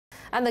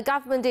And the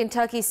government in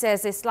Turkey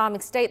says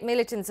Islamic State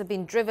militants have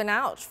been driven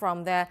out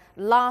from their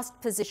last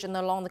position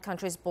along the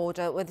country's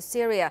border with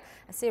Syria.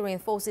 Syrian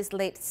forces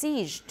laid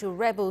siege to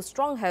rebel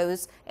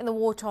strongholds in the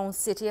war-torn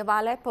city of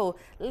Aleppo,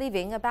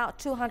 leaving about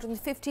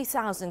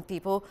 250,000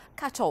 people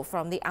cut off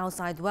from the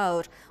outside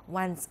world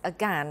once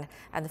again.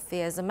 And the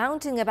fears are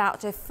mounting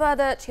about a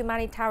further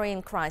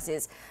humanitarian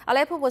crisis.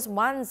 Aleppo was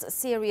once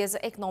Syria's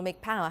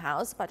economic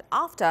powerhouse, but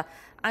after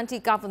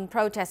anti-government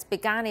protests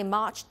began in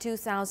March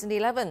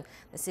 2011,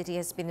 the city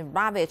has been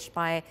ravaged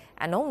by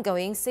an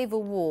ongoing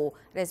civil war.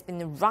 It has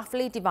been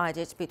roughly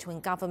divided between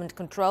government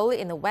control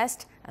in the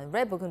west and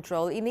rebel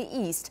control in the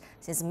east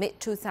since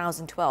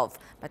mid-2012.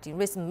 But in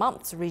recent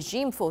months,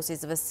 regime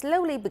forces have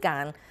slowly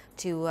begun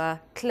to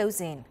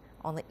close in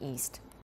on the east.